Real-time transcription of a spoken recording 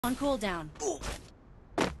On cooldown.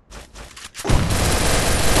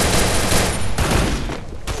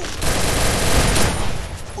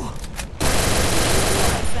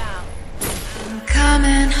 I'm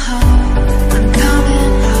coming home. I'm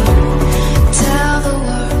coming home. Tell the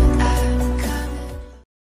world I'm coming.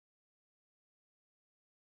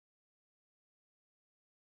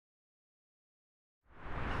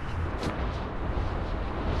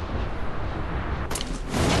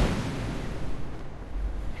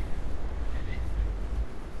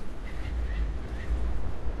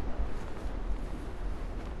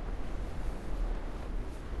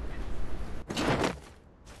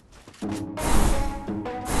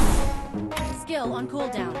 Skill on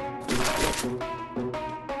cooldown.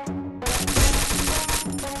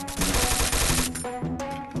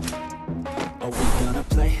 Are we gonna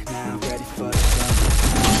play now? Ready for the show?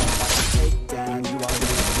 Take down, you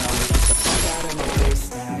already know. Get the fuck out of my face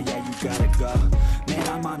now, yeah, you gotta go. Man,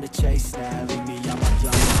 I'm on the chase now, leave me on my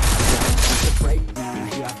own. Take a break now,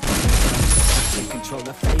 here I come. Take control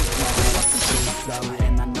of fate now, I control the flow.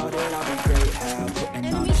 And I know that I'll be great, how putting on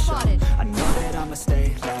Enemy the show. spotted. I know that I'ma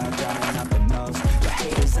stay loud, drowning out the nose. The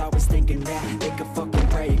haters always thinking that they could fucking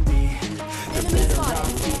break me. They're Enemy better spotted.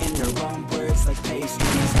 off eating their own words like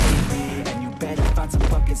pastries. Hate me, and you better find some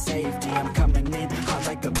fucking safety. I'm coming in hot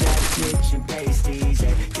like a bad bitch and pasties.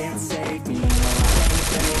 They can't save me, no, I ain't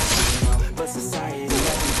crazy, no. But society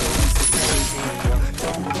let me go so crazy, yo.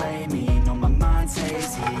 Don't blame me, no, my mind's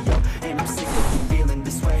hazy, yo. And I'm sick of feeling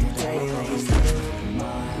this way daily. My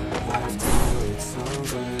life till it's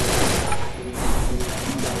over, and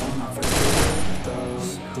I will not forget those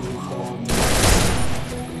who hold me down.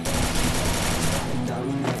 And I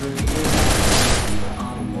will never give up,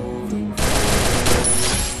 I'm moving forward.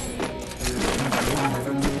 And I will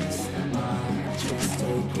never miss my chance,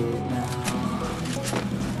 take it now.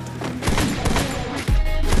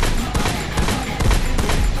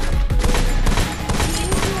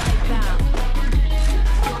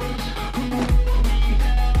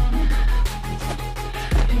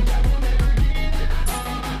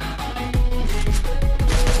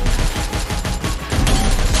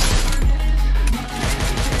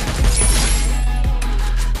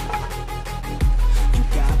 You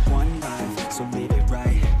got one life, so live it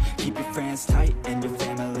right. Keep your friends tight and your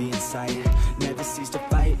family in sight. Never cease to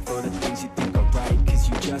fight for the things you think are right. Cause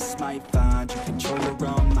you just might find you control your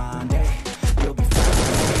own mind, hey. You'll be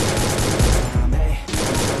fine, hey.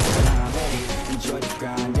 Enjoy the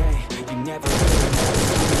grind, hey. You never really know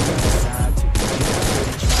what's on the other side. To you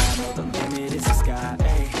gotta try, know the limit is the sky,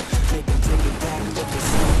 hey. Make them take it back what they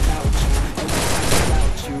say about you. And we talk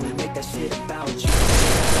about you, make that shit about you.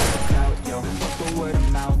 Clout, yo, up the word of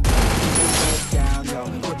mouth. Keep your head down, yo,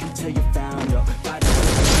 work until you're found, yo. Fight until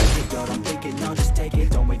you make it, yo, don't think it, no, just take it.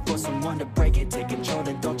 Don't wait for someone to break it, take control,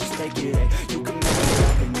 then don't just take it, hey. You can make it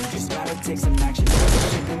happen, you just gotta take some action.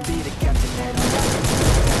 You can be the captain, head on out.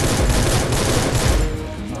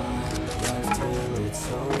 My life till it's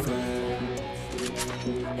over,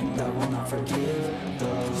 and I will not forgive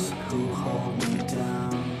those who hold me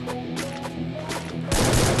down.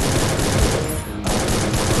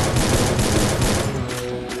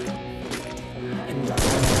 And I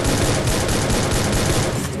will never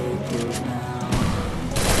take it now.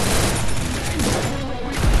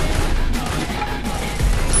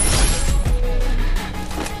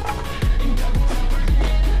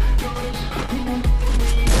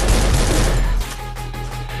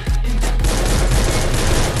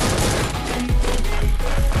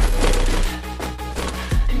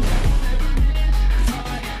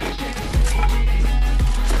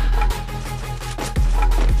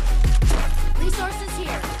 Resources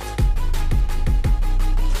here.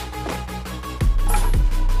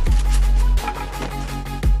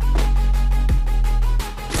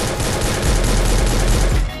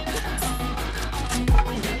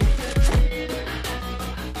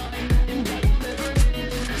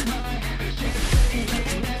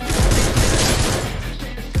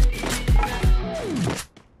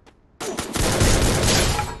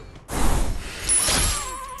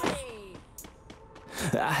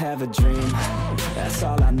 I have a dream, that's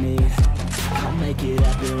all I need. I'll make it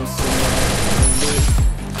happen with someone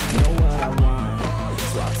I know what I want,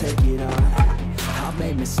 so I'll take it on. I've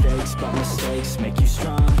made mistakes, but mistakes make you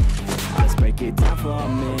strong. Let's break it down for a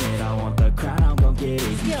minute. I want the crown, I'm gon' get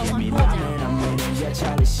it. You give me that, man, I'm winning. Yeah,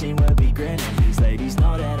 Charlie Sheen will be grinning. These ladies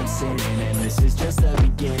know that I'm sinning, and this is just the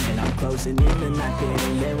beginning. I'm closing in the night,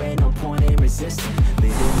 and there ain't no point in resisting.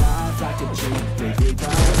 Living life like a dream, live it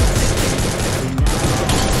right. Every night,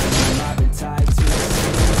 I've been tied to the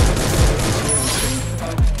scene.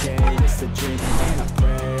 Okay, it's a dream, and I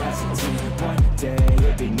pray as a team. One day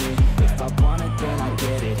it'll be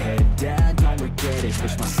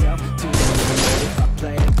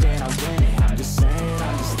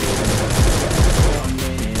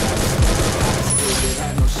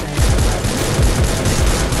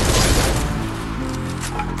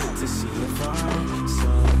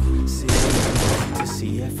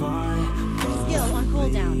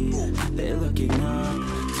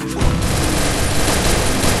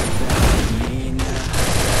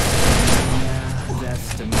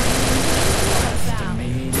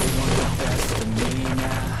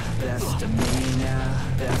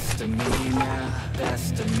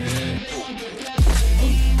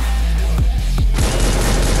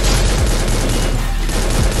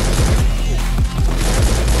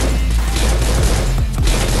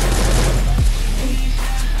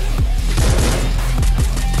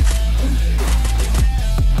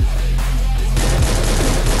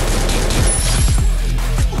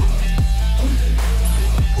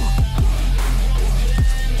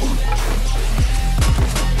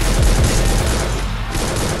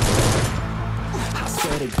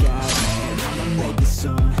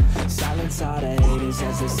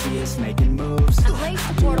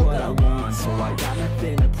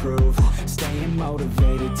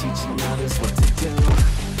motivated, teaching others what to do.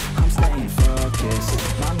 I'm staying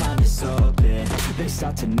focused, my mind is open. They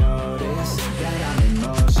start to notice that I'm in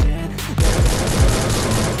motion.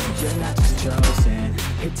 You're not just chosen,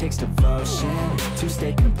 it takes devotion to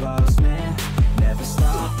stay composed, man. Never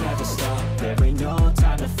stop, there ain't no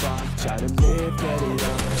time to fall. Try to live, get it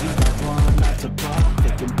up, you got one life to pop.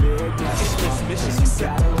 Thinking big, not small, cause you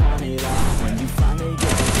gotta want it all. When you finally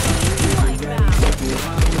get it done, you're ready, take it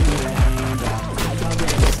on, you need a hand out. I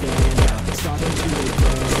already stand out, starting to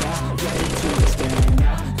advance now. Ready to expand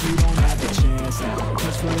now, you don't have a chance now.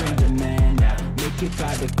 Cause we're in demand now, make it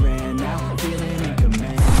by the grand now. Feeling in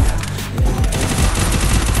command now, yeah.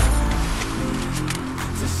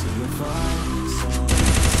 To see if I'm so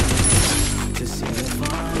to see if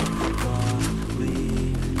I'm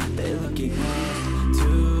complete. They're looking up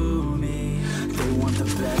to me. They want the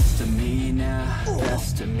best of me now,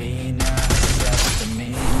 best of me now, best of me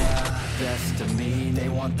now, best of me. They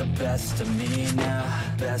want the best of me now,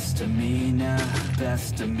 best of me now,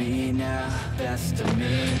 best of me now, best of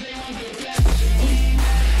me.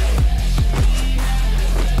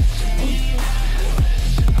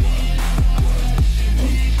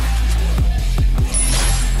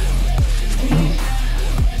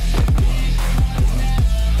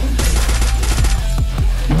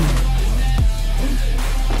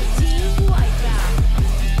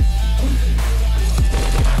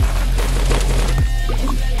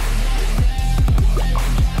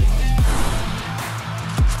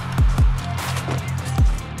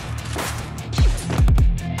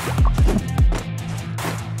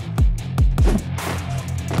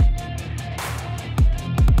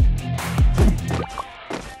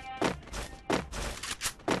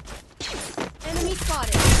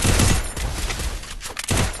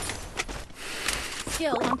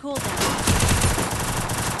 Skill on cooldown.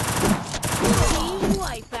 Team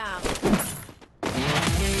wipeout.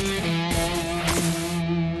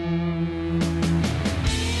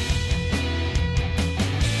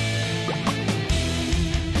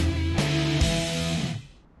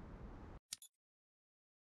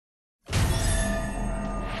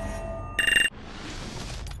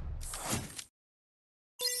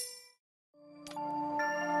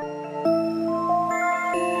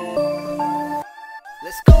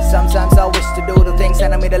 Sometimes I wish to do the things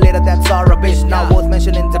and I made a little that's all rubbish. Now worth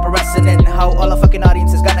mentioning the precedent. How all a fucking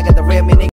audience is gonna get the real meaning.